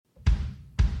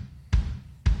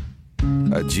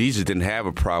Jesus didn't have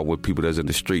a problem with people that's in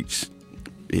the streets.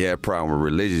 He had a problem with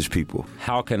religious people.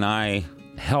 How can I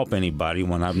help anybody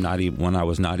when I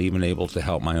was not even able to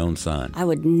help my own son? I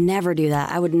would never do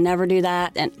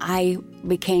that. And I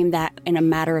became that in a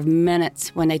matter of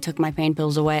minutes when they took my pain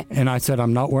pills away. And I said,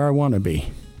 I'm not where I want to be,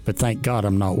 but thank God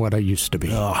I'm not what I used to be.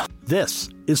 This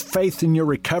is Faith in Your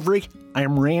Recovery. I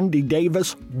am Randy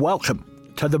Davis.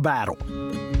 Welcome to the battle.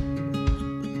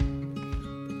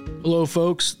 Hello,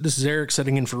 folks. This is Eric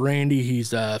sitting in for Randy.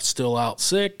 He's still out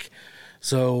sick.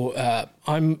 So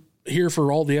I'm here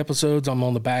for all the episodes. I'm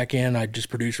on the back end. I just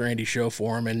produced Randy's show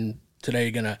for him, and today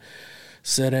going to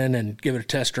sit in and give it a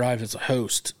test drive as a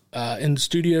host. In the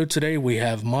studio today, we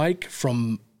have Mike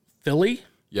from Philly.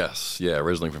 Yes. Yeah,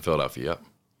 originally from Philadelphia. Yep.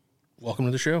 Welcome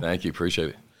to the show. Thank you. Appreciate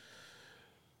it.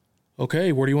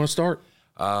 Okay, where do you want to start?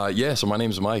 So my name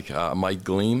is Mike, Mike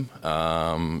Gleam.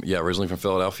 Originally from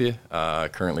Philadelphia,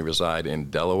 currently reside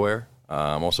in Delaware.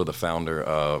 I'm also the founder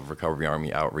of Recovery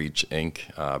Army Outreach,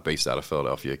 Inc., based out of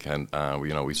Philadelphia.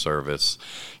 We service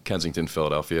Kensington,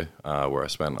 Philadelphia, where I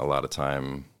spent a lot of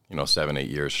time, 7-8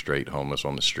 years straight homeless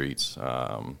on the streets.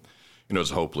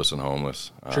 Just hopeless and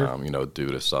homeless, Sure. Due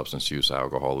to substance use,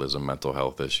 alcoholism, mental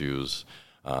health issues.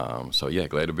 Glad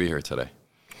to be here today.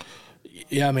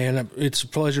 Yeah, man, it's a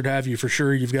pleasure to have you for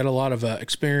sure. You've got a lot of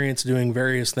experience doing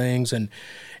various things, and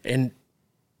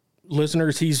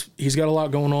listeners, he's got a lot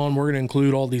going on. We're going to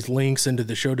include all these links into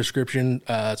the show description,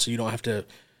 so you don't have to,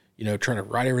 try to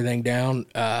write everything down,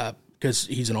 because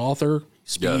he's an author, he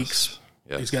speaks.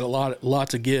 Yes. He's got a lot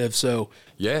to give. So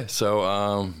where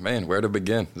to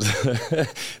begin?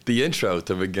 The intro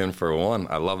to begin for one.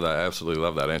 I love that. I absolutely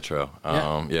love that intro.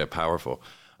 Powerful.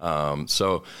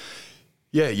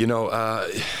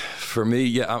 For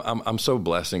me, I'm so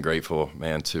blessed and grateful,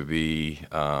 man, to be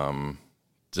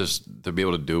just to be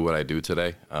able to do what I do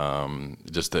today. I'm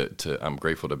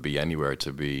grateful to be anywhere,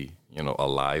 to be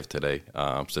alive today.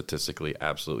 Statistically,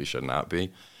 absolutely should not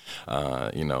be.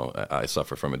 I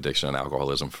suffer from addiction and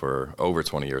alcoholism for over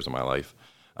 20 years of my life.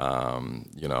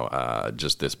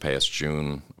 Just this past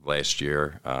June last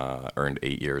year, earned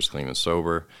 8 years clean and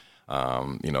sober.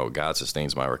 God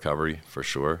sustains my recovery for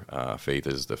sure. Faith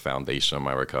is the foundation of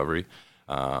my recovery.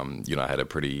 I had a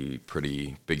pretty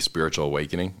big spiritual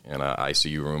awakening in an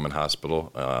ICU room in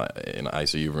hospital, in an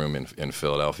ICU room in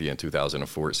Philadelphia in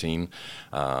 2014.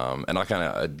 And I'll kind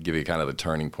of give you kind of the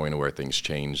turning point of where things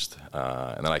changed.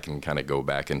 And then I can kind of go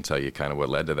back and tell you kind of what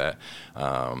led to that.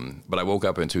 But I woke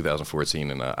up in 2014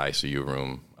 in an ICU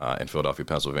room in Philadelphia,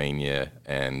 Pennsylvania,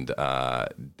 and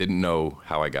didn't know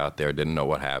how I got there, didn't know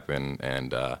what happened.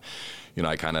 And,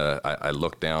 I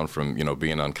looked down from,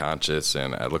 being unconscious,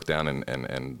 and I look down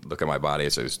and look at my body.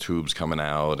 So there's tubes coming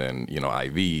out and,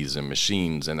 IVs and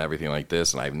machines and everything like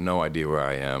this. And I have no idea where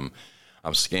I am.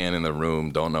 I'm scanning the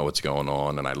room, don't know what's going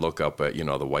on. And I look up at, the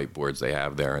whiteboards they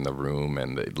have there in the room,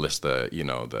 and they list the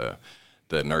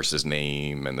nurse's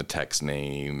name and the tech's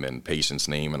name and patient's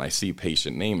name. And I see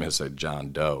patient name as a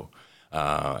John Doe.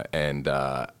 And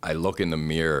I look in the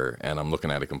mirror, and I'm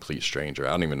looking at a complete stranger.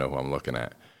 I don't even know who I'm looking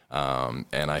at.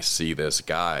 And I see this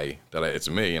guy it's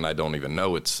me, and I don't even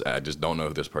know I just don't know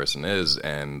who this person is.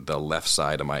 And the left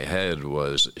side of my head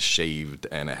was shaved,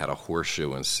 and it had a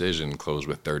horseshoe incision closed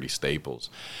with 30 staples.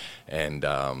 And,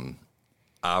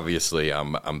 obviously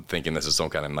I'm thinking this is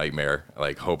some kind of nightmare,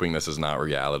 like hoping this is not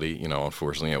reality.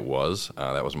 Unfortunately it was.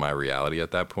 That was my reality at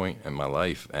that point in my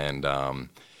life. And,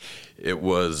 it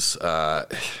was,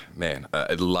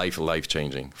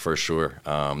 life-changing for sure.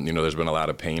 There's been a lot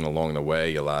of pain along the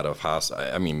way, a lot of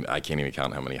I can't even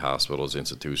count how many hospitals,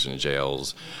 institutions,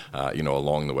 jails,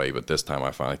 along the way. But this time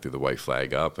I finally threw the white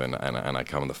flag up, and I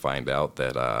come to find out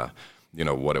that,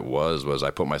 what it was I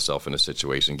put myself in a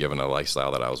situation, given the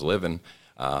lifestyle that I was living,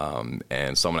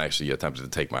 and someone actually attempted to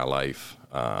take my life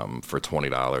for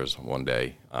 $20 one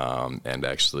day. And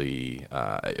actually,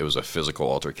 it was a physical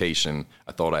altercation.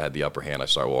 I thought I had the upper hand. I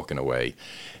started walking away.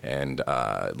 And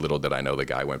little did I know the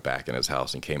guy went back in his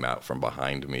house and came out from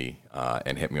behind me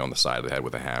and hit me on the side of the head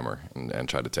with a hammer and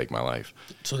tried to take my life.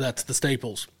 So that's the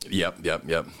staples. Yep.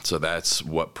 So that's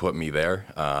what put me there.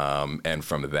 And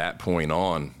from that point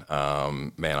on,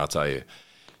 I'll tell you,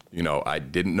 I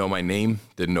didn't know my name,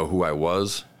 didn't know who I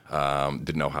was.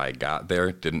 Didn't know how I got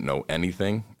there, didn't know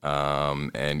anything. I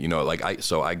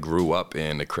grew up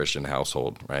in a Christian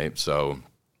household, right? So,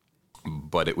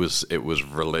 but it was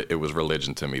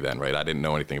religion to me then, right? I didn't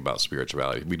know anything about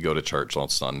spirituality. We'd go to church on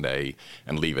Sunday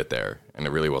and leave it there. And it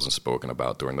really wasn't spoken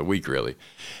about during the week, really.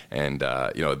 And,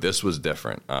 this was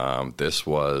different.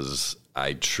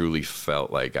 I truly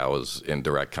felt like I was in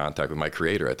direct contact with my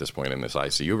creator at this point in this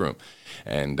ICU room.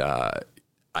 And,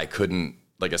 I couldn't,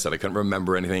 like I said, I couldn't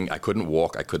remember anything. I couldn't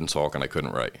walk, I couldn't talk, and I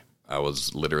couldn't write. I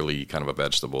was literally kind of a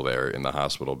vegetable there in the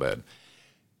hospital bed.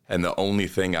 And the only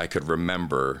thing I could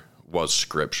remember was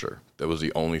scripture. That was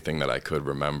the only thing that I could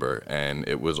remember. And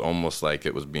it was almost like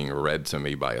it was being read to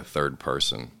me by a third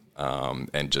person,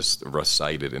 and just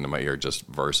recited into my ear just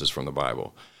verses from the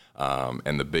Bible.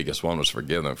 And the biggest one was,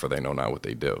 forgive them, for they know not what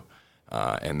they do.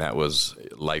 And that was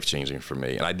life-changing for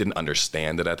me. And I didn't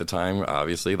understand it at the time,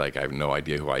 obviously. Like, I have no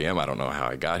idea who I am. I don't know how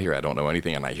I got here. I don't know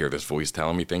anything. And I hear this voice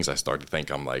telling me things. I start to think,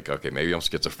 I'm like, okay, maybe I'm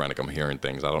schizophrenic. I'm hearing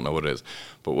things. I don't know what it is.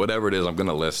 But whatever it is, I'm going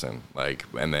to listen. Like,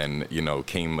 and then,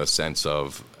 came a sense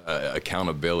of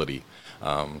accountability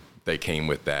that came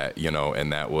with that,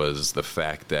 and that was the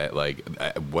fact that, like,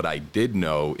 what I did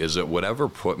know is that whatever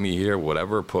put me here,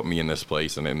 whatever put me in this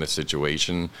place and in this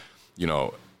situation,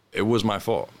 it was my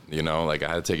fault, like,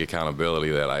 I had to take accountability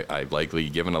that I likely,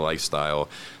 given a lifestyle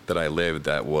that I lived,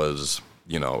 that was,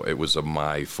 it was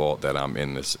my fault that I'm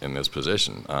in this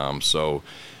position. So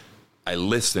I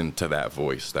listened to that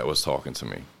voice that was talking to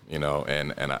me,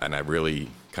 and I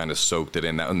really kind of soaked it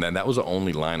in. And then that was the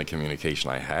only line of communication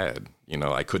I had.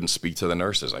 I couldn't speak to the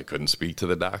nurses. I couldn't speak to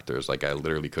the doctors. Like, I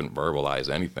literally couldn't verbalize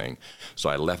anything. So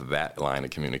I left that line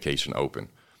of communication open.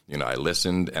 I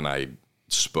listened and I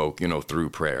spoke, through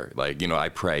prayer. Like, I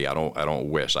pray. I don't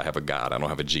wish. I have a God. I don't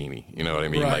have a genie. You know what I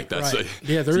mean? Right, like, that's right.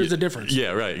 Yeah, there is a difference.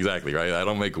 Yeah, right. Exactly. Right. I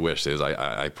don't make wishes.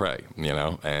 I pray,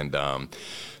 and,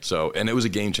 so, and it was a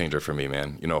game changer for me,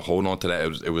 man. Holding on to that,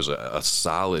 it was a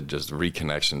solid just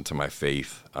reconnection to my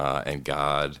faith, and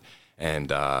God. And,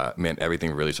 man,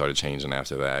 everything really started changing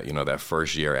after that. That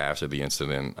first year after the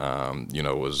incident,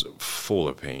 was full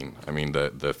of pain. I mean,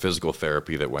 the physical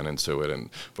therapy that went into it, and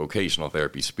vocational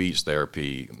therapy, speech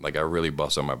therapy, like, I really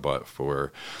busted my butt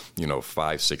for,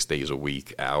 5-6 days a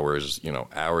week, hours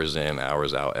in,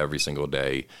 hours out every single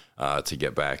day, to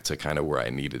get back to kind of where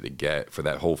I needed to get for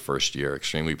that whole first year.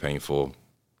 Extremely painful.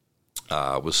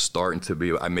 Was starting to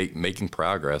be, making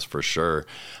progress for sure.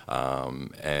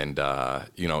 And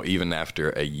even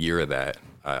after a year of that,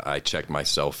 I checked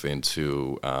myself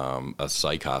into a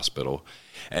psych hospital.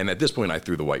 And at this point, I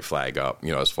threw the white flag up,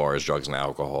 as far as drugs and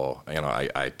alcohol.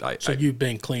 So you've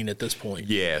been clean at this point.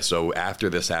 Yeah. So after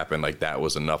this happened, like, that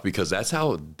was enough, because that's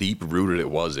how deep rooted it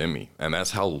was in me. And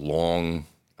that's how long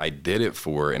I did it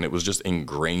for, and it was just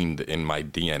ingrained in my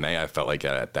DNA, I felt like,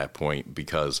 at that point,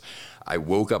 because I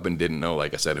woke up and didn't know,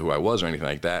 like I said, who I was or anything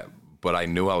like that, but I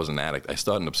knew I was an addict. I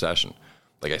still had an obsession.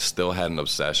 Like, I still had an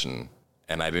obsession,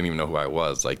 and I didn't even know who I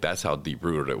was. Like, that's how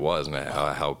deep-rooted it was, and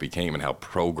how it became, and how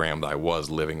programmed I was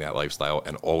living that lifestyle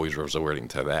and always resorting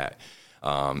to that.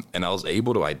 And I was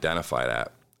able to identify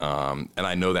that. And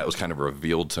I know that was kind of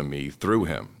revealed to me through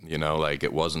him, like,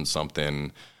 it wasn't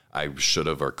something I should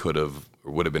have or could have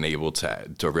or would have been able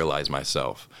to realize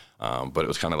myself. But it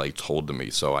was kind of like told to me.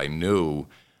 So I knew,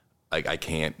 like, I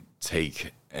can't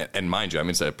take, and mind you, I mean,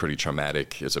 it's a pretty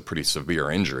pretty severe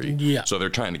injury. Yeah. So they're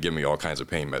trying to give me all kinds of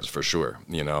pain meds for sure,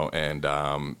 and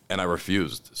I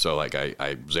refused. So, like,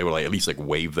 I was able to, like, at least, like,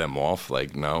 wave them off,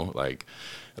 like, no, like,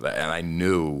 and I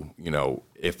knew,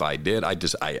 if I did,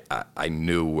 I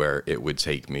knew where it would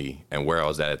take me, and where I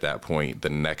was at that point, the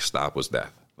next stop was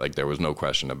death. Like, there was no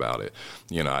question about it.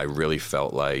 I really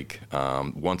felt like,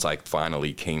 once I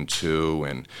finally came to,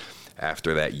 and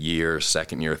after that year,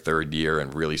 second year, third year,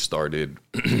 and really started,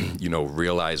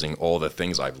 realizing all the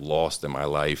things I've lost in my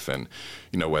life, and,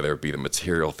 whether it be the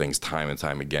material things time and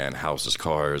time again, houses,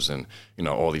 cars, and,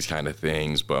 all these kind of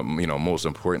things. But, most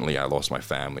importantly, I lost my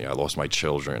family. I lost my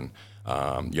children.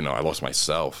 I lost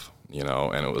myself,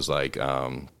 and it was like,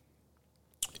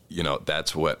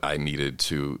 that's what I needed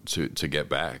to get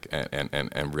back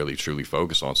and really truly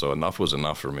focus on. So enough was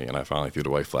enough for me, and I finally threw the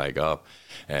white flag up,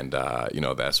 and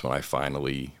that's when I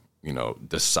finally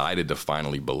decided to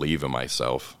finally believe in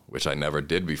myself, which I never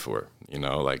did before.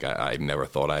 Like, I never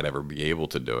thought I'd ever be able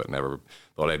to do it. Never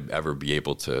thought I'd ever be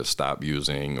able to stop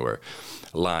using or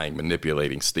lying,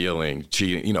 manipulating, stealing,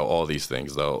 cheating, all these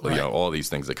things, though, right. All these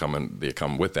things that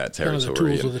come with that territory. Kind of the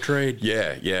tools of the trade.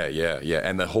 Yeah.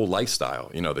 And the whole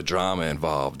lifestyle, the drama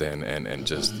involved and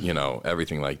just,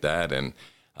 everything like that. And,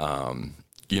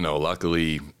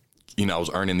 luckily, I was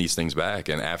earning these things back.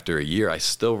 And after a year, I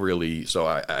still really, so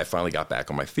I finally got back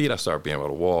on my feet. I started being able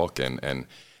to walk and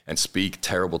speak.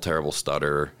 Terrible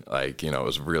stutter. Like, it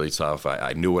was really tough.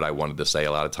 I knew what I wanted to say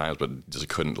a lot of times, but just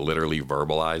couldn't literally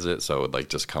verbalize it. So it would, like,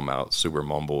 just come out super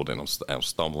mumbled, and I'm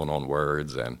stumbling on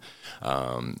words. And,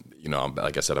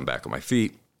 like I said, I'm back on my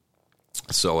feet.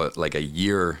 So like a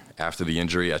year after the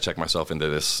injury, I checked myself into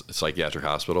this psychiatric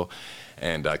hospital,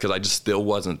 and because I just still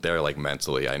wasn't there, like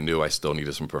mentally. I knew I still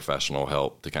needed some professional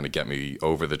help to kind of get me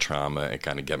over the trauma and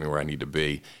kind of get me where I need to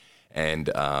be. And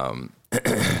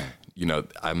you know,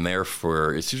 I'm there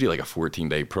for, it's usually like a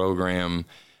 14-day program.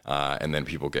 And then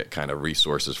people get kind of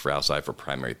resources for outside for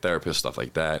primary therapists, stuff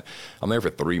like that. I'm there for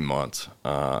 3 months.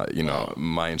 You know,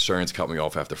 my insurance cut me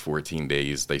off after 14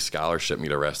 days. They scholarship me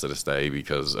the rest of the stay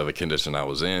because of the condition I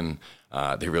was in.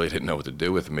 They really didn't know what to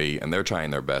do with me, and they're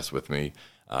trying their best with me.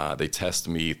 They test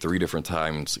me 3 different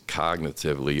times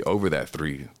cognitively over that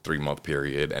three-month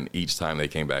period, and each time they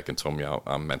came back and told me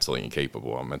I'm mentally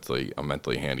incapable, I'm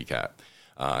mentally handicapped.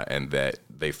 And that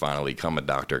they finally a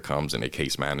doctor comes and a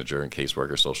case manager and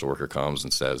caseworker, social worker comes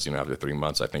and says, you know, after 3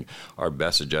 months, I think our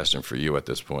best suggestion for you at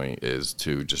this point is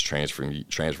to just transfer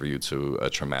you to a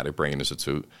traumatic brain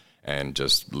institute and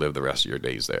just live the rest of your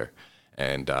days there.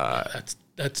 And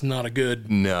that's not a good.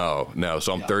 No.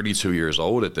 So I'm 32 years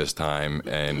old at this time,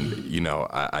 and you know,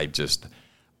 I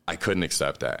couldn't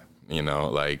accept that. You know,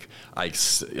 like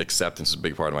acceptance is a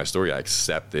big part of my story. I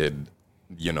accepted,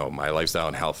 you know, my lifestyle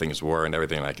and how things were and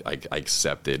everything. I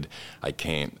accepted I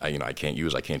can't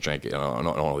use, I can't drink, you know, and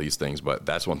all these things. But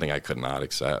that's one thing I could not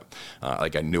accept.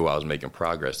 Like I knew I was making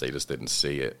progress. They just didn't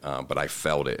see it. But I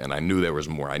felt it, and I knew there was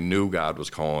more. I knew God was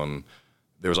calling.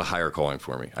 There was a higher calling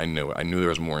for me. I knew it. I knew there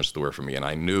was more in store for me. And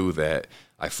I knew that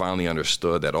I finally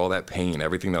understood that all that pain,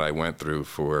 everything that I went through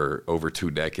for over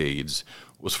 2 decades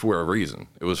was for a reason.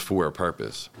 It was for a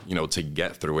purpose, you know, to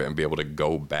get through it and be able to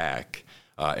go back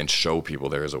and show people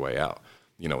there is a way out,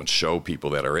 you know, and show people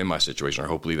that are in my situation or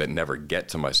hopefully that never get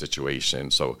to my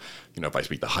situation. So, you know, if I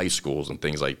speak to high schools and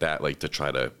things like that, like to try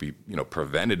to be, you know,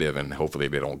 preventative and hopefully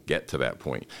they don't get to that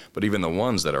point. But even the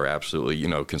ones that are absolutely, you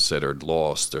know, considered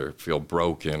lost or feel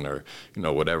broken or, you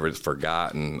know, whatever,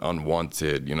 forgotten,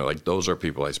 unwanted, you know, like those are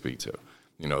people I speak to.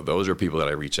 You know, those are people that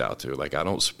I reach out to. Like, I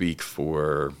don't speak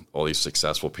for all these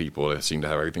successful people that seem to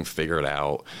have everything figured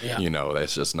out. Yeah. You know,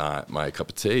 that's just not my cup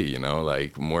of tea, you know,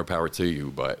 like more power to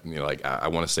you. But, you know, like I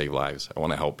want to save lives. I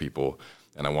want to help people,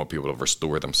 and I want people to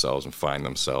restore themselves and find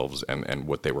themselves and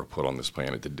what they were put on this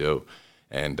planet to do.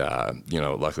 And, you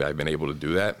know, luckily I've been able to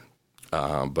do that.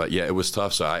 But yeah, it was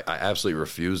tough. So I absolutely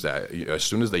refused that. As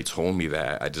soon as they told me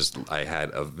that, I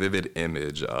had a vivid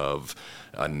image of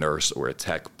a nurse or a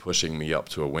tech pushing me up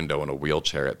to a window in a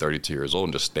wheelchair at 32 years old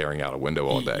and just staring out a window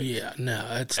all day. Yeah, no,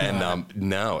 that's and, not.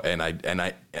 No, and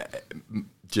I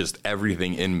just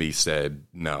everything in me said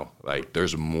no. Like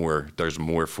there's more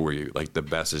for you. Like the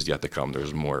best is yet to come.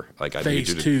 There's more. Like I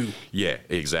Phase 2. Yeah,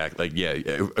 exactly. Like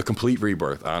yeah, a complete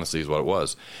rebirth. Honestly, is what it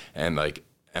was. And like.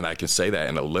 And I can say that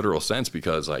in a literal sense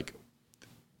because, like,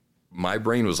 my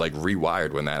brain was, like,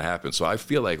 rewired when that happened. So I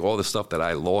feel like all the stuff that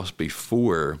I lost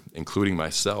before, including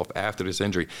myself after this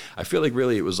injury, I feel like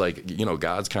really it was, like, you know,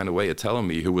 God's kind of way of telling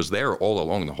me, who was there all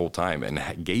along the whole time and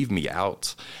gave me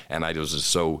out. And I was just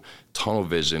so tunnel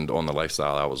visioned on the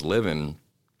lifestyle I was living,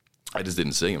 I just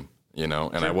didn't see him. You know,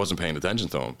 and I wasn't paying attention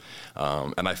to him.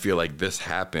 And I feel like this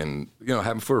happened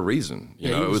for a reason.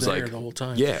 You know, it was there like the whole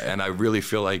time. Yeah, and I really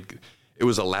feel like it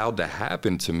was allowed to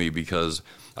happen to me because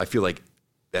I feel like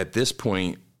at this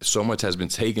point, so much has been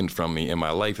taken from me in my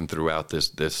life and throughout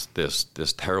this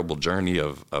terrible journey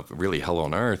of really hell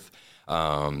on earth.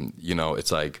 You know,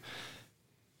 it's like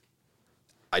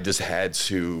I just had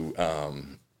to.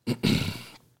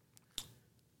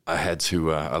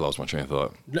 I lost my train of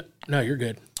thought. No, you're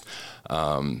good.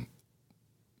 Well,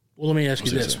 let me ask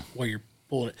you this while you're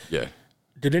pulling it. Yeah.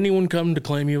 Did anyone come to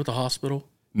claim you at the hospital?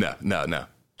 No.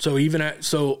 So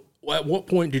at what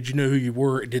point did you know who you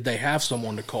were? Did they have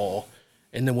someone to call?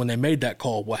 And then when they made that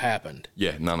call, what happened?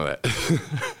 Yeah, none of that.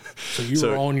 So you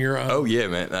were on your own. Oh yeah,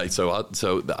 man. So I'll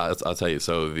tell you.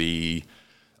 So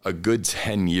a good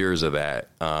 10 years of that,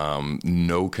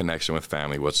 no connection with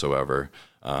family whatsoever.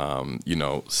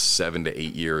 7 to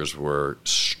 8 years were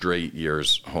straight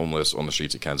years homeless on the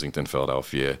streets of Kensington,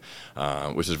 Philadelphia,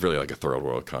 which is really like a third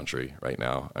world country right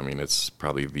now. I mean, it's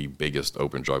probably the biggest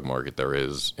open drug market there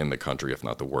is in the country, if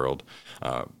not the world.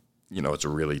 It's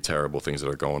really terrible things that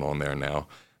are going on there now.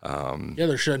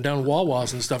 They're shutting down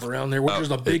Wawas and stuff around there, which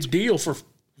is a big deal for.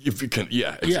 If you can,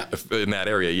 in that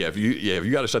area, if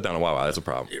you got to shut down a Wawa, that's a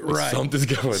problem. Right, something's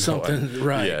going on.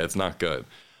 Right, yeah, it's not good.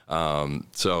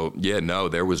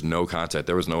 There was no contact.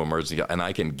 There was no emergency. And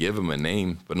I can give them a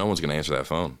name, but no one's going to answer that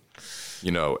phone.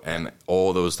 And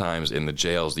all those times in the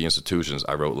jails, the institutions,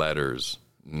 I wrote letters,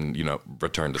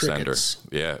 return to Crickets. sender.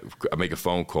 Yeah. I make a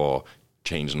phone call,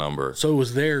 change number. So it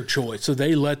was their choice. So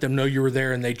they let them know you were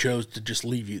there and they chose to just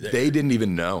leave you there. They didn't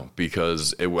even know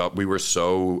because we were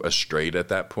so astray at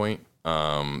that point.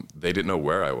 they didn't know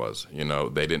where I was. You know,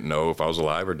 they didn't know if I was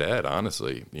alive or dead,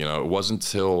 honestly. You know, it wasn't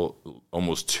until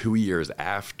almost 2 years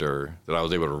after that I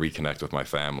was able to reconnect with my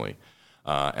family.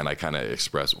 And I kind of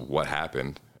expressed what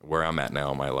happened, where I'm at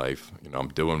now in my life. You know, I'm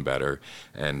doing better.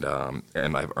 And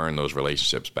I've earned those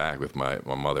relationships back with my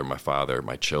mother, my father,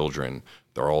 my children.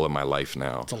 They're all in my life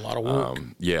now. It's a lot of work.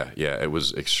 Yeah. It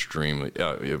was extremely,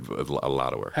 a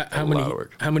lot of work.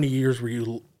 How many years were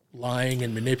you lying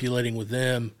and manipulating with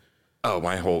them? Oh,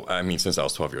 since I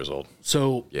was 12 years old.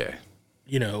 So, yeah,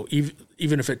 you know,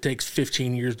 even if it takes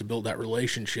 15 years to build that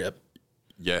relationship.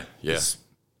 Yeah.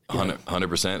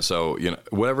 100%. So, you know,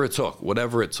 whatever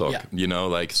it took, yeah. you know,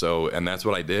 like, so, and that's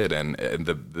what I did. And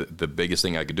the biggest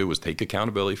thing I could do was take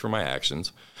accountability for my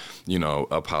actions, you know,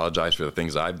 apologize for the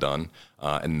things I've done,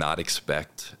 and not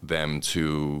expect them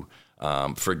to,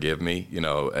 forgive me. You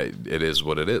know, it is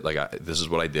what it is. Like, this is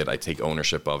what I did. I take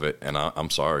ownership of it, and I'm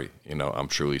sorry. You know, I'm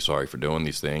truly sorry for doing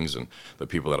these things and the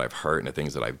people that I've hurt and the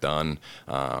things that I've done.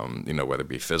 You know, whether it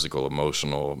be physical,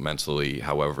 emotional, mentally,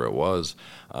 however it was,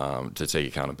 to take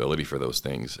accountability for those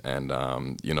things. And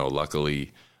you know,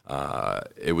 luckily,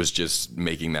 it was just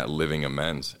making that living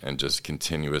amends and just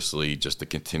continuously, just to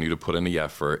continue to put in the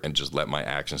effort and just let my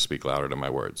actions speak louder than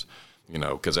my words. You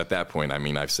know, because at that point, I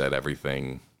mean, I've said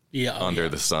everything. Under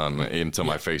the sun until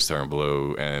my face turned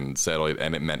blue and said,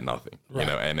 and it meant nothing, you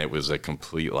know, and it was a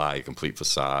complete lie, a complete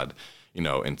facade, you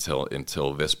know,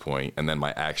 until this point. And then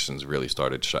my actions really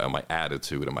started showing, my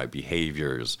attitude and my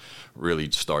behaviors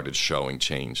really started showing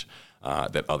change,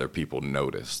 that other people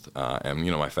noticed. And,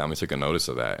 you know, my family took a notice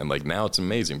of that. And like, now it's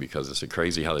amazing because it's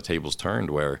crazy how the tables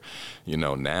turned where, you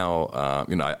know, now,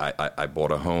 you know, I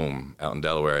bought a home out in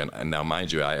Delaware and now,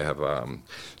 mind you, I have,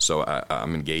 so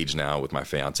I'm engaged now with my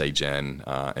fiance, Jen,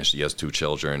 and she has 2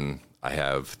 children. I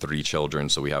have 3 children.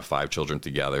 So we have 5 children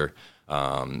together.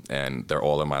 And they're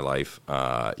all in my life.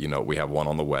 You know, we have 1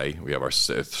 on the way. We have our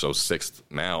 6th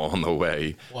now on the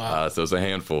way. Wow. So it's a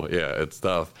handful. Yeah, it's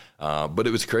tough. But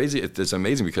it was crazy. It's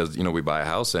amazing because, you know, we buy a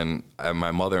house and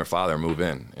my mother and father move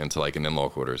into like an in-law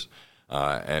quarters.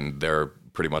 And they're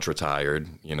pretty much retired,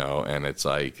 you know, and it's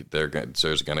like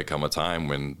there's going to come a time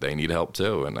when they need help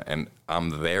too. And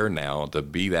I'm there now to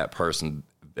be that person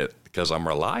because I'm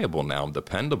reliable now, I'm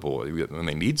dependable. When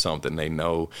they need something, they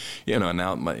know, you know, and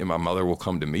now my mother will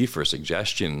come to me for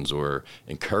suggestions or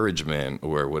encouragement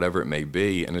or whatever it may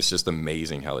be. And it's just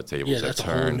amazing how the tables have turned. Yeah, that's a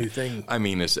whole new thing. I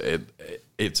mean, it's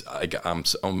like, I'm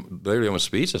literally almost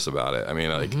speechless about it. I mean,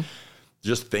 like,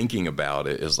 just thinking about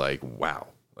it is like, wow,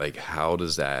 like, how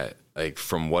does that, like,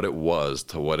 from what it was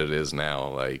to what it is now,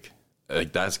 like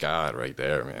that's God right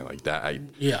there, man. Like that, I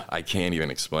can't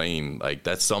even explain. Like,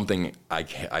 that's something I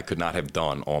could not have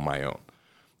done on my own.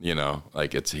 You know,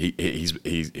 like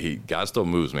he God still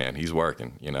moves, man. He's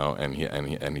working, you know,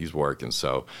 and he's working.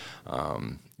 So,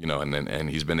 you know, and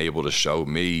he's been able to show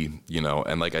me, you know,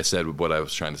 and like I said, what I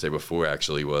was trying to say before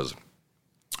actually was,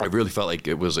 I really felt like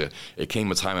it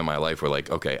came a time in my life where, like,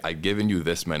 okay, I've given you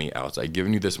this many outs. I've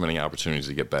given you this many opportunities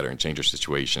to get better and change your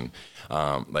situation.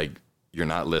 Like, you're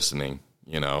not listening,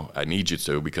 you know, I need you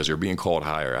to, because you're being called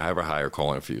higher. I have a higher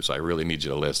calling for you. So I really need you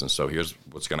to listen. So here's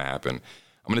what's going to happen.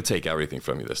 I'm going to take everything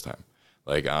from you this time.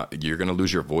 Like, you're going to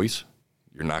lose your voice.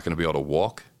 You're not going to be able to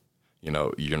walk. You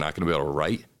know, you're not going to be able to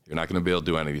write. You're not going to be able to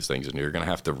do any of these things. And you're going to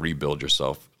have to rebuild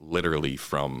yourself literally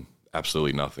from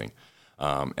absolutely nothing.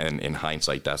 And in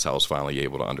hindsight, that's how I was finally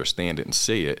able to understand it and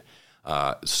see it.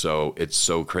 So it's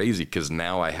so crazy because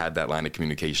now I had that line of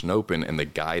communication open and the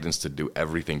guidance to do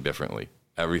everything differently,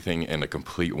 everything in a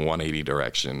complete 180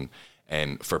 direction,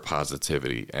 and for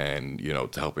positivity and, you know,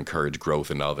 to help encourage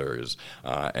growth in others,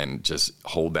 and just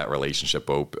hold that relationship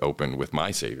open with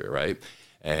my Savior, right?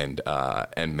 And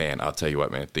man, I'll tell you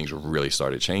what, man, things really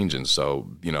started changing. So,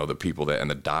 you know, the people and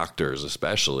the doctors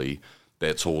especially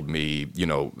that told me, you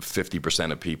know,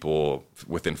 50% of people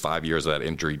within 5 years of that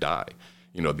injury die.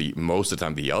 You know, most of the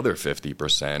time, the other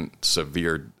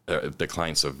 50%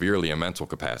 decline severely in mental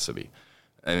capacity.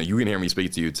 And you can hear me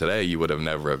speak to you today, you would have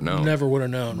never known. Never would have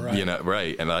known, right? You know,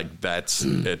 right. And like, that's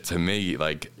it to me.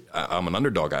 Like, I'm an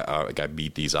underdog. I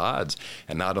beat these odds.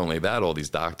 And not only that, all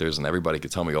these doctors and everybody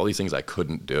could tell me all these things I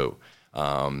couldn't do.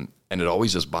 And it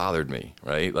always just bothered me,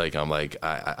 right? Like, I'm like,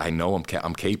 I know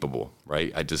I'm capable,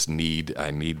 right? I need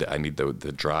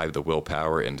the drive, the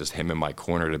willpower, and just him in my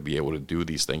corner to be able to do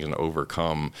these things and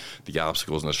overcome the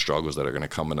obstacles and the struggles that are going to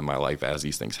come into my life as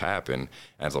these things happen,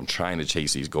 as I'm trying to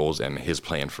chase these goals and his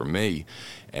plan for me.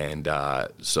 And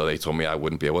so they told me I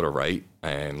wouldn't be able to write.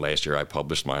 And last year I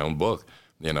published my own book,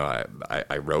 You know,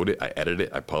 I wrote it, I edited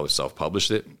it, I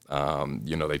self-published it.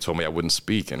 You know, they told me I wouldn't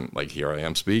speak, and like here I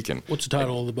am speaking. What's the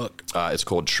title of the book? It's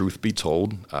called Truth Be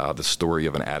Told, the story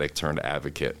of an addict turned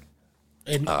advocate.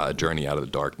 A journey out of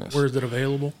the darkness. Where is it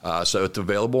available? So it's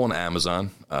available on Amazon,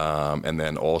 and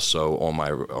then also on my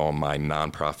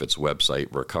nonprofit's website,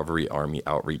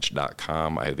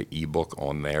 recoveryarmyoutreach.com. I have the ebook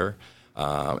on there.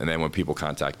 And then when people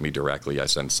contact me directly, I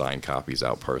send signed copies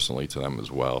out personally to them as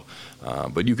well.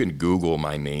 But you can Google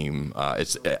my name.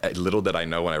 It's little did I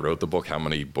know when I wrote the book how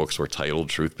many books were titled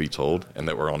Truth Be Told and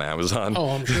that were on Amazon. Oh,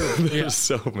 I'm sure. There's Yeah.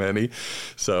 so many.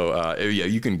 So, yeah,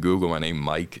 you can Google my name,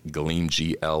 Mike Gleam,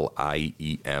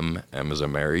 Gliem, M as a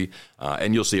Mary.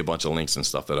 And you'll see a bunch of links and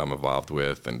stuff that I'm involved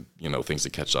with and, you know, things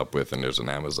to catch up with. And there's an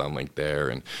Amazon link there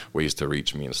and ways to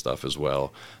reach me and stuff as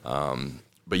well.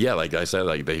 But yeah, like I said,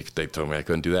 like they told me I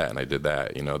couldn't do that, and I did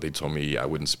that. You know, they told me I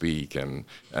wouldn't speak, and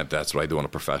that's what I do on a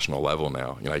professional level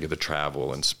now. You know, I get to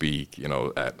travel and speak. You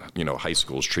know, at high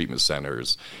schools, treatment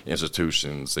centers,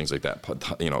 institutions, things like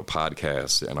that. You know,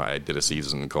 podcasts. And I did a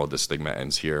season called "The Stigma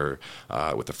Ends Here"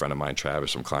 with a friend of mine,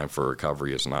 Travis from Climb for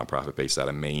Recovery. It's a nonprofit based out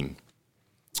of Maine.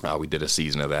 We did a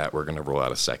season of that. We're going to roll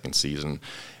out a second season.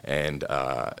 And,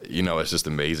 you know, it's just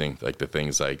amazing. Like the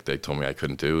things like they told me I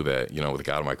couldn't do that, you know, with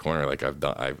God in my corner, like I've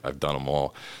done them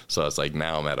all. So it's like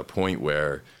now I'm at a point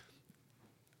where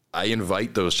I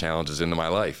invite those challenges into my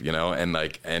life, you know, and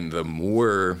the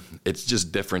more it's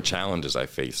just different challenges I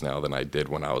face now than I did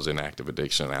when I was in active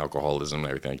addiction and alcoholism and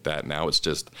everything like that. Now it's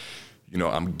just, you know,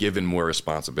 I'm given more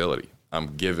responsibility.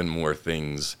 I'm given more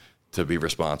things to be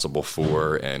responsible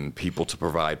for and people to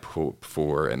provide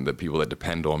for and the people that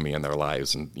depend on me in their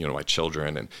lives and, you know, my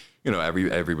children and, you know,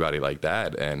 everybody like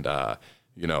that. And,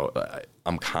 you know,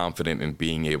 I'm confident in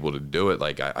being able to do it.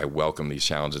 Like I welcome these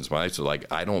challenges in my life. So like,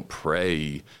 I don't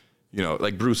pray, you know,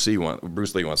 like Bruce Lee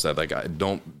once said, like,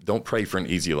 don't pray for an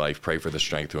easy life, pray for the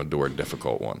strength to endure a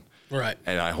difficult one. Right.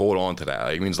 And I hold on to that.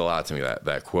 Like, it means a lot to me,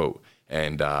 that quote.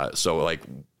 And, so like,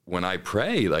 when I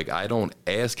pray, like I don't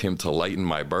ask him to lighten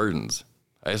my burdens.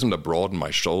 I ask him to broaden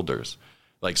my shoulders,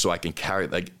 like so I can carry,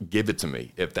 like give it to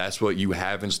me. If that's what you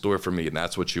have in store for me and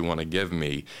that's what you want to give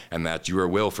me and that's your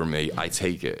will for me, I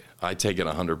take it. I take it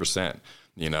 100%,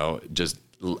 you know, just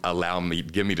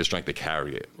give me the strength to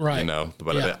carry it, right. You know,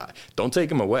 but don't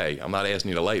take him away. I'm not asking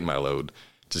you to lighten my load.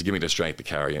 Just give me the strength to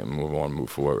carry it and move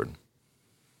forward.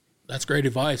 That's great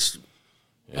advice.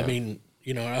 Yeah. I mean,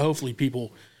 you know, hopefully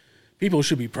people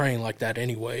should be praying like that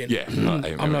anyway. And yeah.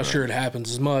 I'm not sure it happens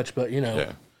as much, but, you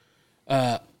know.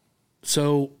 Yeah.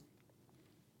 So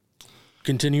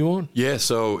continue on. Yeah,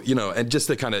 so, you know, and just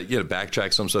to kind of, you know,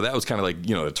 backtrack some. So that was kind of like,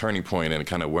 you know, a turning point and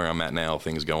kind of where I'm at now,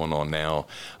 things going on now.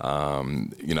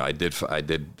 You know, I did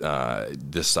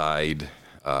decide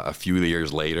a few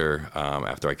years later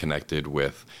after I connected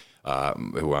with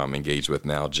who I'm engaged with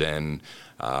now, Jen,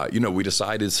 you know, we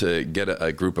decided to get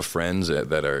a group of friends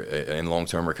that are in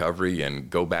long-term recovery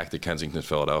and go back to Kensington,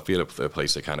 Philadelphia, a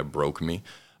place that kind of broke me,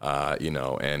 you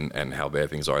know, and how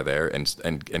bad things are there,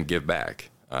 and give back.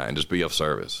 And just be of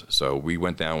service. So we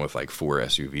went down with like 4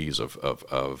 SUVs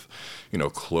of you know,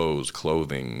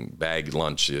 clothing, bagged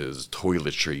lunches,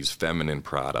 toiletries, feminine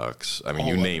products. I mean,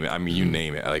 you name it. You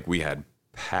name it. Like we had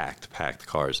packed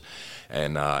cars,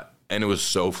 and it was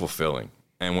so fulfilling.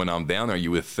 And when I'm down there, you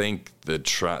would think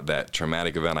that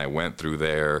traumatic event I went through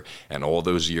there and all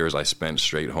those years I spent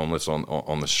straight homeless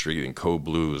on the street in Code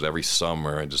Blues every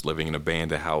summer and just living in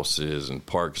abandoned houses and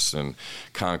parks and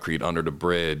concrete under the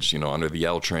bridge, you know, under the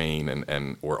L train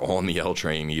or on the L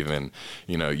train even,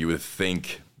 you know, you would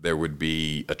think there would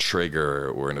be a trigger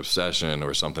or an obsession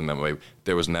or something that way.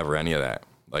 There was never any of that.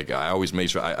 Like I always made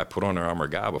sure I put on the armor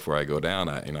of God before I go down.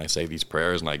 I say these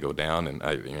prayers and I go down and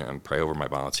and pray over my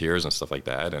volunteers and stuff like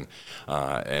that.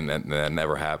 And that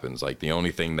never happens. Like the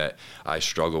only thing that I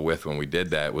struggled with when we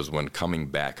did that was when coming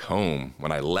back home.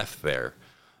 When I left there,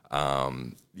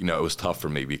 you know, it was tough for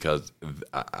me because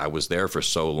I was there for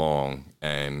so long,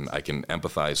 and I can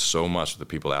empathize so much with the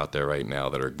people out there right now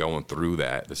that are going through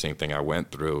the same thing I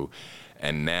went through.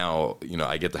 And now, you know,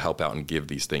 I get to help out and give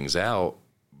these things out.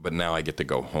 But now I get to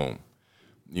go home,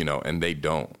 you know, and they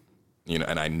don't, you know,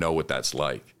 and I know what that's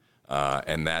like.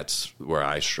 And that's where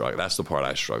I struggle. That's the part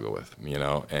I struggle with, you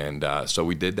know. And so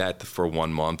we did that for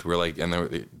 1 month. We're like,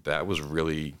 and that was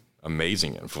really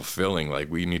amazing and fulfilling.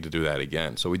 Like, we need to do that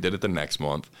again. So we did it the next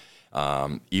month.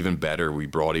 Even better, we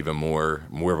brought even more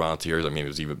volunteers. I mean, it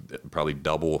was even probably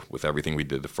double with everything we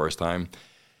did the first time.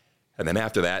 And then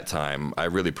after that time, I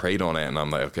really prayed on it. And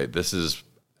I'm like, okay,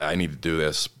 I need to do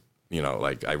this. You know,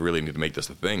 like, I really need to make this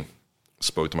a thing.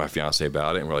 Spoke to my fiance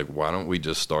about it, and we're like, why don't we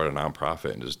just start a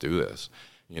nonprofit and just do this?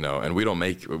 and we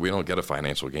don't get a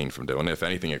financial gain from doing it. If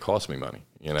anything, it costs me money,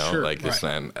 Sure, it's,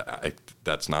 and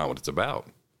that's not what it's about.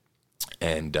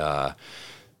 And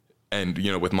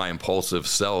with my impulsive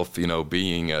self,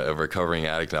 being a recovering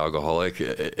addict and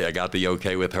alcoholic, I got the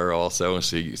okay with her also, and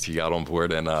she got on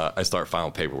board, and I start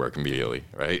filing paperwork immediately,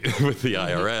 right, with the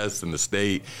IRS and the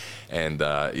state. And,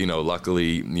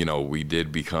 luckily, we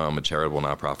did become a charitable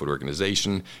nonprofit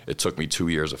organization. It took me 2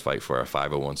 years to fight for our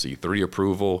 501c3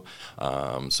 approval.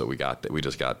 So we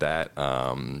just got that,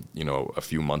 a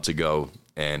few months ago.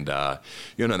 And,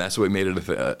 that's what made it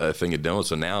a thing of doing.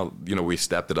 So now, we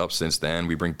stepped it up since then.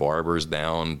 We bring barbers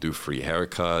down, do free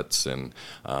haircuts. And,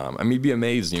 you'd be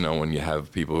amazed, when you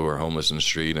have people who are homeless in the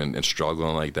street and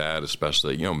struggling like that,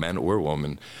 especially, men or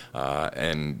women,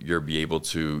 and you'll be able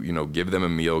to, give them a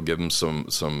meal, give them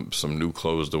some new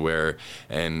clothes to wear.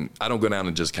 And I don't go down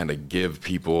and just kind of give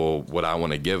people what I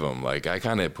want to give them. Like, I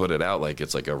kind of put it out like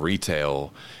it's like a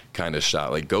retail kind of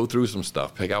shop. Like, go through some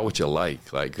stuff, pick out what you like,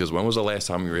 because when was the last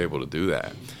time you were able to do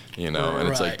that? And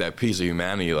it's like that piece of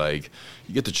humanity. Like,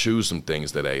 you get to choose some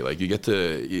things today. Like, you get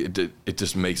to it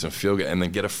just makes them feel good, and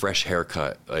then get a fresh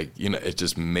haircut. Like, it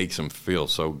just makes them feel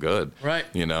so good, right?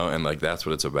 And like that's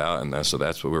what it's about, and that's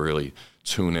what we're really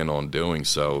tuned in on doing.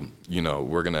 So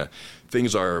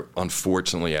things are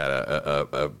unfortunately at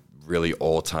a really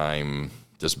all-time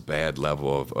just bad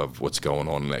level of what's going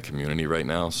on in that community right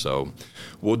now. So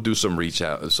we'll do some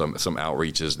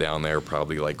outreaches down there,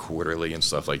 probably like quarterly and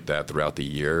stuff like that throughout the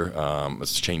year. It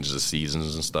changes the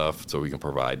seasons and stuff, so we can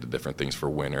provide the different things for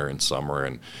winter and summer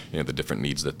and the different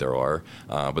needs that there are.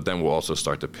 But then we'll also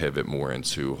start to pivot more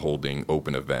into holding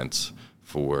open events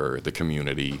for the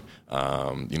community,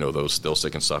 those still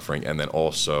sick and suffering, and then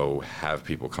also have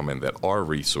people come in that are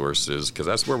resources, because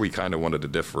that's where we kind of wanted to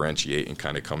differentiate and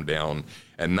kind of come down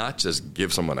and not just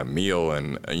give someone a meal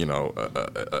and,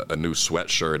 a new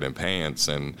sweatshirt and pants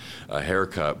and a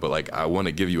haircut, but like, I want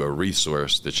to give you a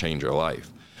resource to change your life.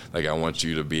 Like, I want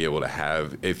you to be able to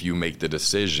have, if you make the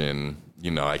decision,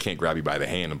 I can't grab you by the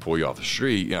hand and pull you off the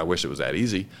street. I wish it was that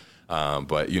easy,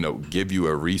 but, give you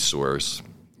a resource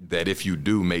that if you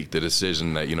do make the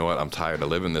decision that, I'm tired of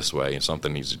living this way and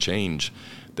something needs to change,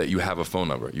 that you have a phone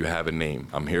number, you have a name.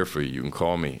 I'm here for you. You can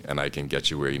call me and I can get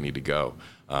you where you need to go.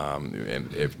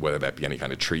 And whether that be any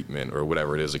kind of treatment or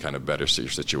whatever it is to kind of better your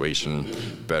situation,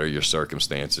 better your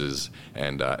circumstances,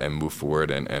 and move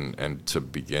forward and to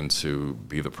begin to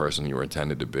be the person you were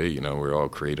intended to be. We're all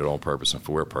created on purpose and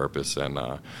for a purpose. And,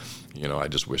 I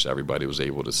just wish everybody was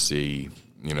able to see,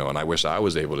 and I wish I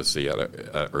was able to see at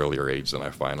an earlier age than I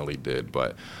finally did.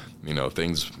 But,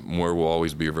 things more will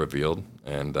always be revealed.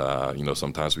 And,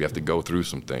 sometimes we have to go through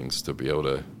some things to be able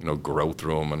to, grow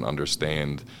through them and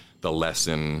understand the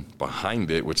lesson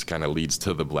behind it, which kind of leads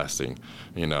to the blessing.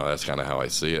 That's kind of how I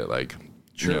see it. Like,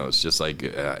 sure. It's just like,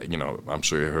 I'm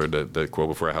sure you heard the quote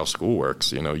before, how school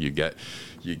works. You get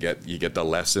the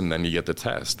lesson, then you get the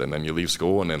test, and then you leave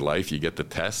school, and in life you get the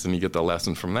test and you get the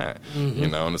lesson from that.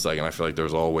 Mm-hmm. And it's like, and I feel like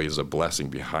there's always a blessing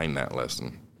behind that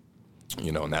lesson.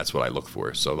 And that's what I look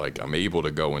for. So, like, I'm able to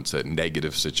go into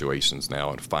negative situations now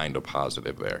and find a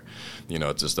positive there.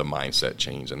 It's just a mindset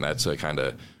change, and that's a kind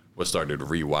of what started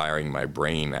rewiring my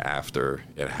brain after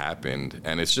it happened.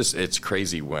 And it's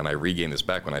crazy when I regained this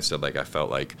back, when I said, like, I felt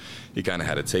like you kind of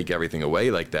had to take everything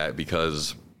away like that,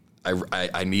 because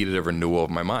I needed a renewal of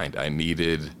my mind. I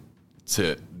needed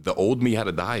the old me had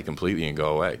to die completely and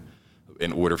go away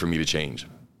in order for me to change.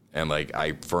 And, like,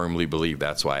 I firmly believe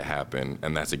that's why it happened,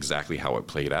 and that's exactly how it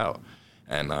played out.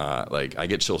 And, like, I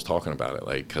get chills talking about it,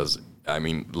 like, because,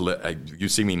 you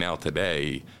see me now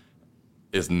today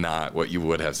is not what you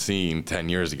would have seen 10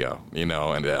 years ago,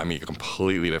 and a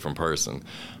completely different person.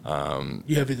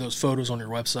 You have those photos on your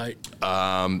website?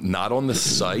 Not on the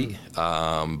site,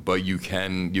 but you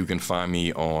can find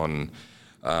me on,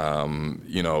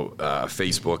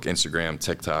 Facebook, Instagram,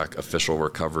 TikTok, Official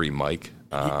Recovery Mike.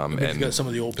 And you've got some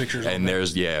of the old pictures. And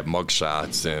there's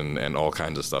mugshots and all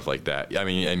kinds of stuff like that.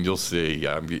 And you'll see.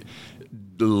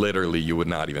 Literally, you would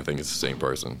not even think it's the same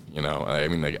person.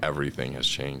 Like, everything has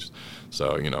changed.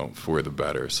 So, for the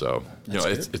better. So,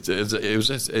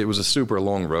 it was a super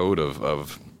long road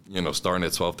of starting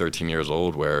at 12, 13 years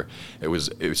old, where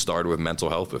it started with mental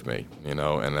health with me, and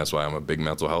that's why I'm a big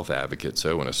mental health advocate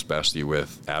too, and especially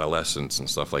with adolescents and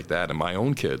stuff like that. And my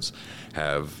own kids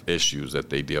have issues that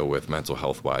they deal with mental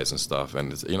health wise and stuff,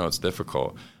 and it's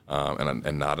difficult.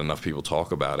 And not enough people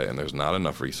talk about it, and there's not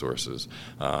enough resources,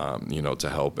 to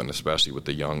help, and especially with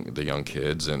the young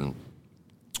kids. And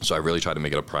so I really try to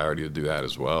make it a priority to do that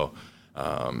as well.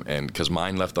 And because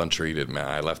mine left untreated, man,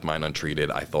 I left mine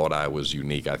untreated. I thought I was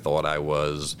unique. I thought I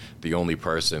was the only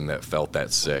person that felt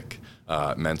that sick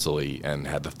mentally and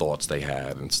had the thoughts they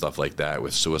had and stuff like that,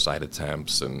 with suicide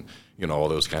attempts and, you know, all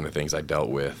those kind of things I dealt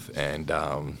with. And,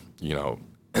 you know,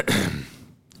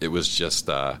 it was just,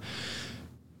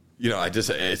 you know,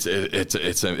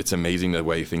 it's amazing the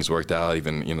way things worked out.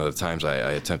 Even, you know, the times I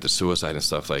attempted suicide and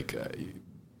stuff, like,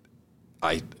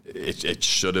 it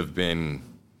should have been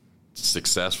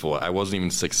successful. I wasn't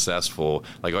even successful.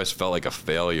 Like, I always felt like a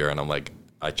failure, and I'm like,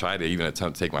 I tried to even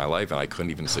attempt to take my life, and I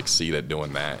couldn't even succeed at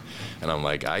doing that. And I'm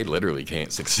like, I literally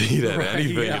can't succeed at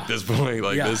anything at this point.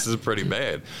 Like, this is pretty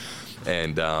bad.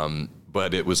 And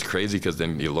but it was crazy, because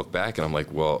then you look back and I'm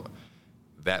like, well,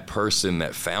 that person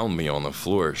that found me on the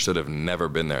floor should have never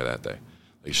been there that day.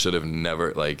 They should have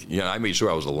never, like, you know, I made sure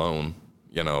I was alone,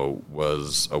 you know,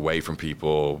 was away from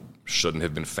people, shouldn't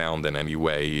have been found in any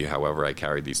way. However, I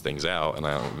carried these things out, and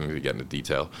I don't really get into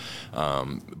detail.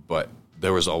 But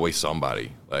there was always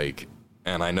somebody, like,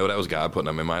 and I know that was God putting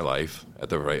them in my life at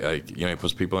the right, like, you know, He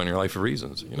puts people in your life for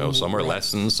reasons. You know, some are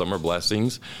lessons, some are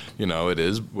blessings. You know, it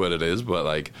is what it is. But,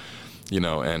 like, you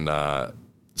know, and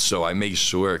so I make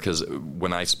sure, because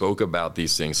when I spoke about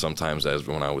these things sometimes as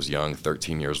when I was young,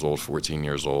 13 years old, 14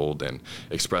 years old, and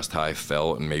expressed how I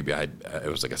felt, and maybe it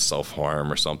was like a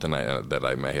self-harm or something that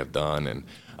I may have done.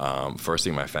 And first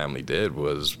thing my family did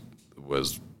was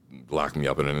lock me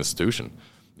up in an institution.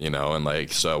 You know, and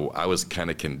like, so I was kind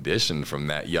of conditioned from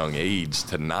that young age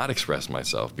to not express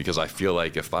myself, because I feel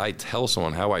like if I tell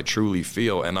someone how I truly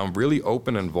feel, and I'm really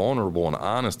open and vulnerable and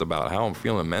honest about how I'm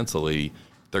feeling mentally,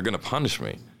 they're going to punish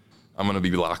me. I'm going to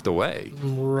be locked away.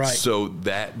 Right. So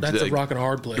that's a rock and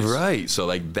hard place. Right. So,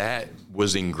 like, that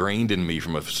was ingrained in me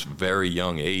from a very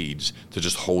young age to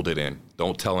just hold it in.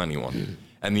 Don't tell anyone. Mm.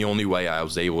 And the only way I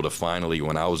was able to finally,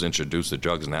 when I was introduced to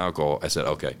drugs and alcohol, I said,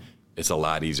 okay, it's a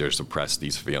lot easier to suppress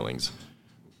these feelings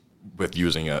with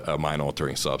using a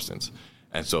mind-altering substance.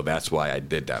 And so that's why I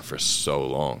did that for so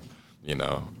long, you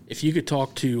know. If you could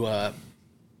talk to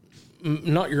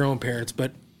not your own parents,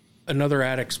 but another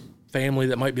addict's family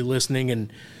that might be listening,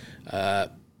 and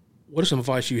what are some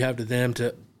advice you have to them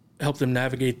to help them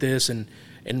navigate this, and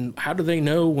how do they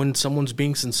know when someone's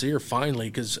being sincere finally?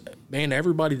 Because, man,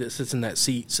 everybody that sits in that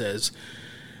seat says,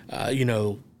 you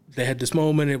know, they had this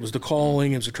moment, it was the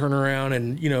calling, it was a turnaround,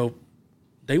 and, you know,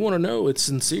 they want to know it's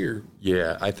sincere.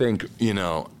 Yeah, I think, you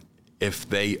know, if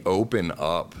they open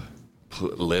up,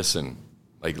 listen,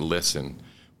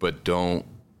 but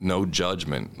no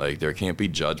judgment. Like, there can't be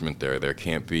judgment there. There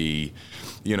can't be,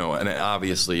 you know, and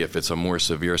obviously if it's a more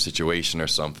severe situation or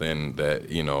something that,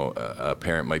 you know, a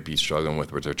parent might be struggling with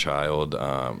their child,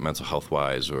 mental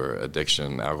health-wise, or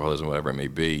addiction, alcoholism, whatever it may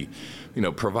be, you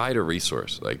know, provide a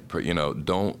resource. Like, you know,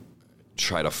 don't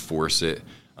try to force it.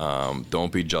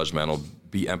 Don't be judgmental.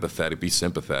 Be empathetic. Be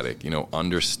sympathetic. You know,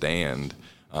 understand,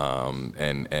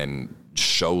 and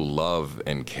show love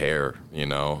and care. You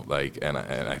know, like, and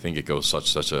I think it goes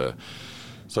such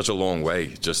a long way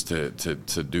just to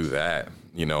do that.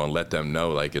 You know, and let them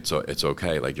know, like, it's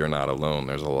okay. Like, you're not alone.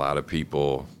 There's a lot of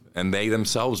people, and they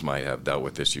themselves might have dealt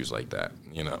with issues like that.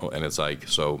 You know, and it's like,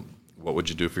 so what would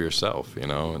you do for yourself? You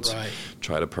know, and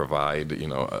try to provide, you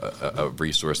know, a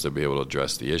resource to be able to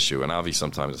address the issue. And obviously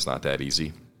sometimes it's not that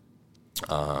easy.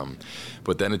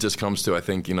 But then it just comes to, I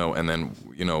think, you know, and then,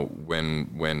 you know,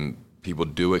 when people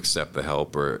do accept the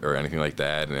help or anything like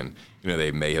that, and, you know,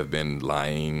 they may have been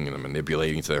lying and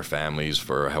manipulating to their families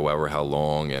for how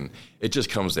long, and it just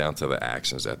comes down to the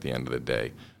actions at the end of the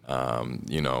day.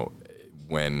 You know,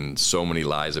 when so many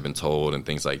lies have been told and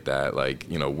things like that, like,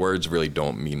 you know, words really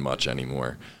don't mean much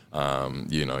anymore.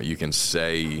 You know, you can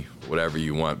say whatever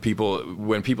you want.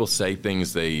 When people say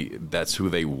things, that's who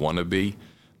they want to be.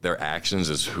 Their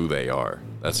actions is who they are.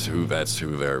 That's who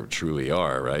they truly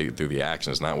are, right? Through the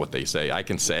actions, not what they say. I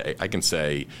can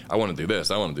say, I want to do this,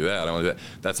 I want to do that, I want to do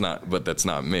that. That's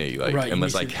not me. Like, right,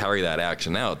 unless I carry that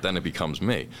action out, then it becomes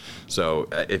me. So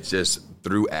it's just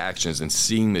through actions and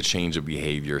seeing the change of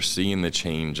behavior, seeing the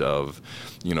change of,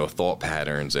 you know, thought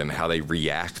patterns and how they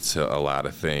react to a lot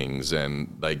of things,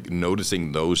 and like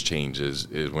noticing those changes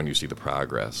is when you see the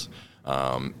progress.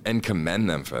 And commend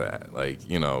them for that. Like,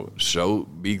 you know,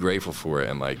 be grateful for it,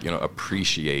 and, like, you know,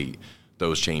 appreciate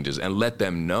those changes and let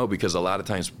them know, because a lot of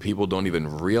times people don't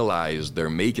even realize they're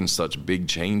making such big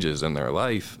changes in their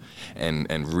life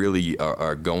and really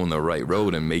are going the right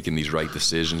road and making these right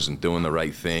decisions and doing the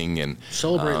right thing. And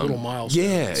celebrate little milestones.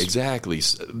 Yeah, exactly.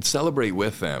 Celebrate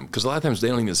with them, because a lot of times they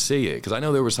don't even see it. Because I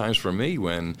know there was times for me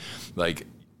when, like,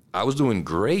 I was doing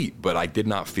great, but I did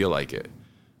not feel like it.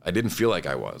 I didn't feel like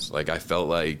I was. Like, I felt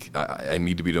like I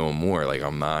need to be doing more. Like,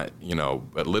 I'm not,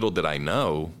 but little did I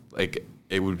know, like,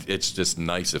 it's just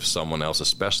nice if someone else,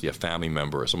 especially a family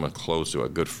member or someone close to a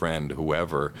good friend,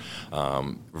 whoever,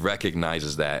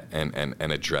 recognizes that and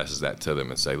addresses that to them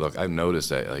and say, look, I've noticed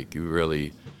that, like, you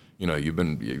really, you've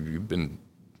been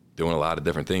doing a lot of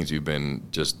different things. You've been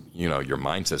just, your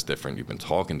mindset's different. You've been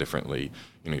talking differently.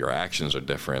 Your actions are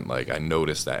different. Like, I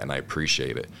noticed that and I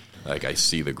appreciate it. Like, I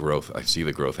see the growth. I see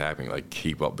the growth happening. Like,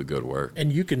 keep up the good work.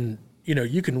 And you can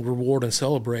reward and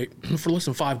celebrate for less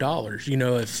than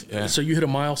 $5. So you hit a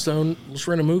milestone, let's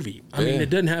rent a movie. I mean, it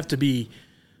doesn't have to be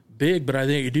big, but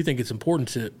I do think it's important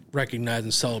to recognize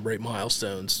and celebrate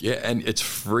milestones. Yeah, and it's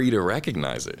free to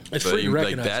recognize it. It's free to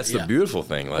recognize that's it, the beautiful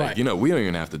thing. Like, right. We don't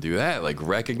even have to do that. Like,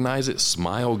 recognize it,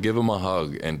 smile, give them a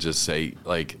hug, and just say,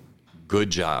 like,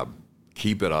 good job,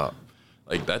 keep it up.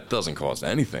 Like, that doesn't cost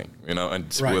anything, and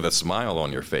right. with a smile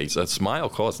on your face, that smile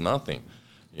costs nothing.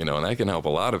 And that can help a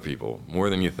lot of people, more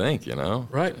than you think,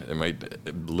 Right. It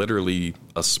might literally,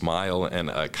 a smile and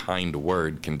a kind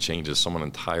word can change someone's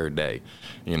entire day.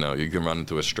 You can run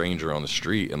into a stranger on the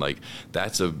street, and, like,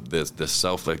 that's the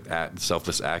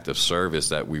selfless act of service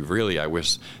that I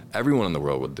wish everyone in the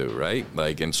world would do, right?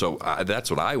 Like, and so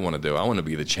that's what I want to do. I want to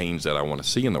be the change that I want to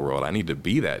see in the world. I need to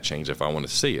be that change if I want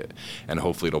to see it. And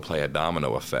hopefully it'll play a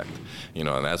domino effect,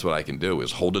 and that's what I can do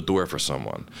is hold a door for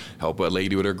someone, help a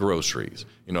lady with her groceries,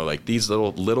 like these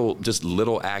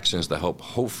little actions that help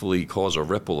hopefully cause a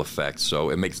ripple effect. So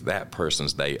it makes that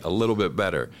person's day a little bit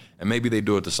better. And maybe they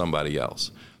do it to somebody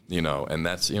else, and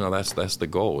that's the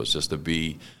goal, is just to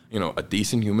be, a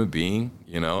decent human being,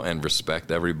 and respect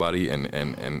everybody and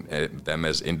them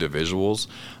as individuals,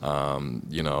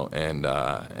 and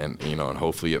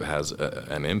hopefully it has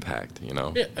an impact,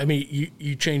 Yeah, I mean,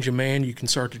 you change a man, you can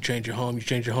start to change a home. You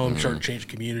change a home, start to change a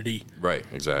community. Right,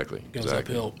 exactly. It goes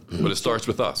uphill. But it starts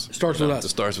with us. It starts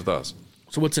with us.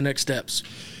 So what's the next steps?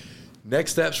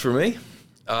 Next steps for me?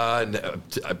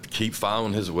 Keep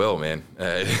following his will, man,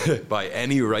 by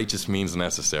any righteous means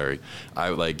necessary.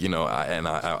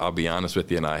 I'll be honest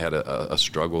with you, and I had a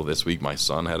struggle this week. My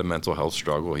son had a mental health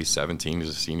struggle. He's 17, he's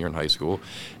a senior in high school,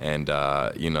 and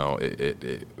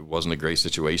it wasn't a great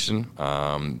situation,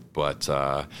 but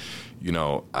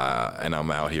and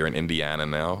I'm out here in Indiana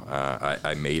now.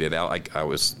 I made it out. I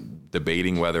was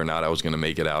debating whether or not I was going to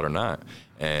make it out or not.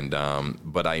 And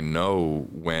but I know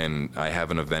when I have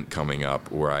an event coming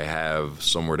up or I have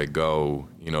somewhere to go,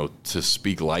 to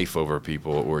speak life over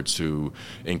people or to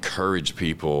encourage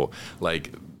people,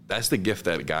 like, that's the gift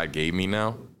that God gave me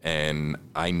now. And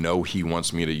I know he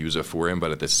wants me to use it for him,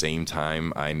 but at the same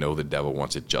time, I know the devil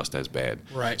wants it just as bad.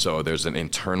 Right. So there's an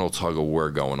internal tug of war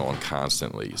going on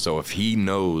constantly. So if he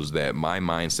knows that my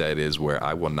mindset is where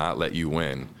I will not let you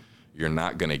win, you're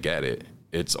not going to get it.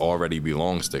 It's already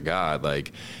belongs to God.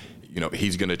 Like,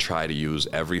 he's going to try to use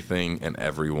everything and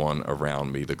everyone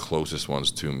around me, the closest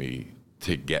ones to me,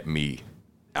 to get me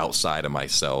outside of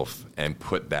myself and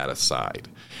put that aside.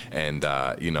 And,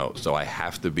 so I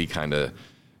have to be kind of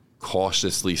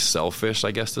cautiously selfish,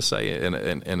 I guess to say, in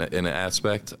an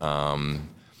aspect,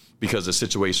 because the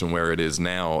situation where it is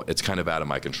now, it's kind of out of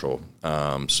my control.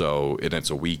 So it's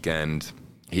a weekend.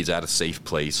 He's at a safe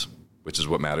place, which is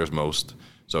what matters most.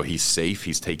 So he's safe,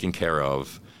 he's taken care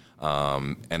of,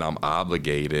 and I'm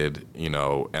obligated,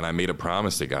 and I made a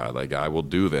promise to God, like, I will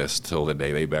do this till the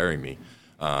day they bury me,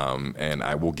 and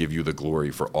I will give you the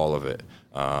glory for all of it.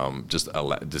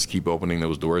 Just keep opening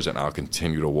those doors, and I'll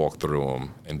continue to walk through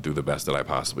them and do the best that I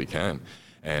possibly can.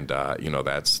 And,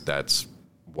 that's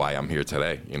why I'm here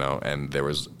today, and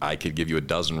I could give you a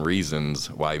dozen reasons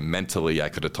why mentally I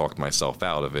could have talked myself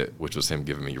out of it, which was him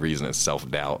giving me reason and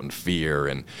self-doubt and fear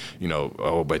and, you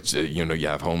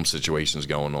have home situations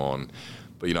going on.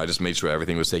 But, I just made sure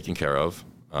everything was taken care of,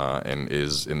 and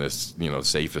is in this,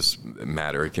 safest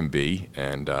manner it can be.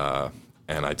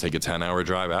 And I take a 10-hour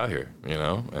drive out here,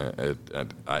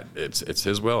 it's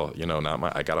his will, not my,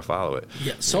 I got to follow it.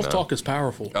 Yeah. Self-talk is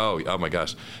powerful. Oh my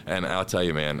gosh. And I'll tell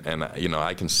you, man, and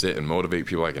I can sit and motivate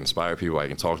people. I can inspire people. I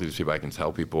can talk to these people. I can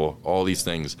tell people all these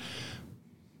things.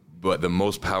 But the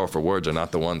most powerful words are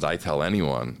not the ones I tell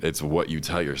anyone. It's what you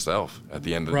tell yourself at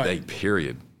the end of the day,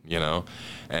 period. And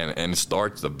it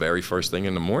starts the very first thing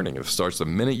in the morning. It starts the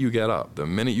minute you get up, the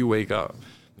minute you wake up,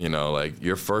 like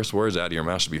your first words out of your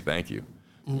mouth should be thank you.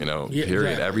 Period.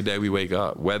 Exactly. Every day we wake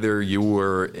up, whether you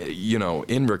were,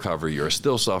 in recovery or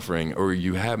still suffering, or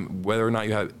whether or not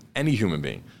you have any human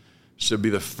being, should be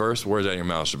the first words out of your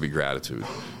mouth should be gratitude,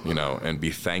 and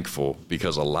be thankful,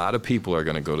 because a lot of people are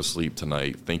going to go to sleep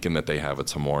tonight thinking that they have a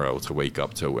tomorrow to wake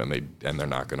up to, and they're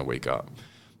not going to wake up.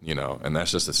 you know, and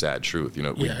that's just a sad truth. You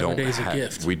know, we Yeah, don't every day's a have,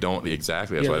 gift. we don't,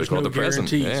 exactly. That's Yeah, why they there's call it no the present.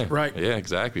 guarantees, Yeah, right. yeah,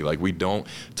 exactly. Like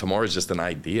tomorrow's just an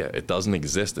idea. It doesn't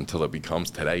exist until it becomes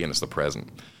today, and it's the present.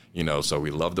 You know, so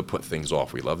we love to put things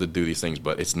off. We love to do these things,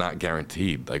 but it's not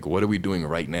guaranteed. Like, what are we doing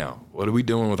right now? What are we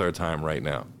doing with our time right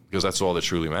now? Because that's all that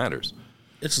truly matters.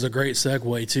 This is a great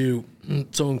segue too.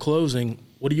 So in closing,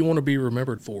 what do you want to be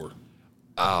remembered for?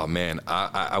 Oh, man,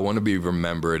 I want to be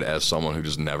remembered as someone who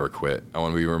just never quit. I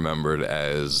want to be remembered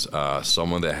as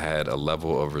someone that had a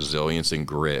level of resilience and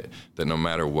grit that no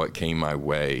matter what came my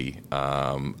way,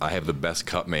 I have the best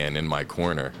cut man in my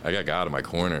corner. I got God in my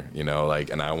corner, you know,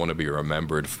 like, and I want to be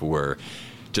remembered for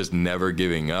just never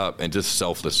giving up and just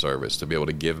selfless service, to be able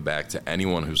to give back to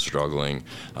anyone who's struggling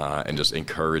and just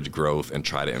encourage growth and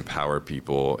try to empower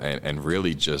people and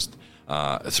really just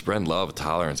spread love,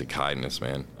 tolerance, and kindness,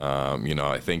 man. You know,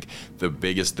 I think the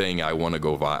biggest thing I want to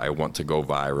go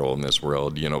viral in this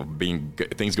world. You know,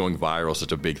 things going viral is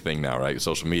such a big thing now, right?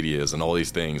 Social medias and all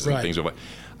these things and things.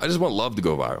 I just want love to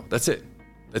go viral. That's it.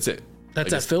 That's it.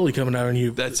 That's that Philly coming out on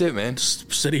you. That's it, man.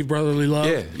 City of brotherly love.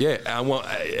 Yeah.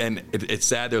 And it's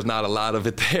sad there's not a lot of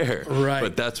it there. Right.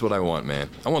 But that's what I want, man.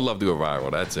 I want love to go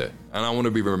viral. That's it. And I want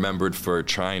to be remembered for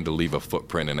trying to leave a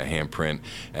footprint and a handprint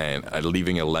and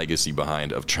leaving a legacy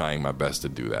behind of trying my best to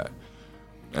do that.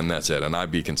 And that's it. And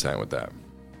I'd be content with that.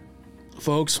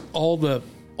 Folks, all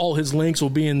his links will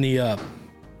be in the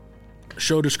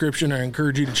show description. I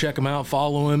encourage you to check him out,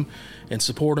 follow him, and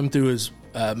support him through his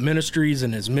ministries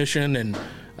and his mission, and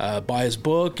buy his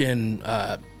book, and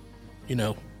you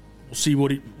know, we'll see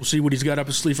what he's got up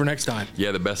his sleeve for next time.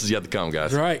 Yeah, the best is yet to come,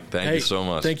 guys. That's right. Thank you so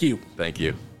much. Thank you. Thank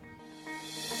you.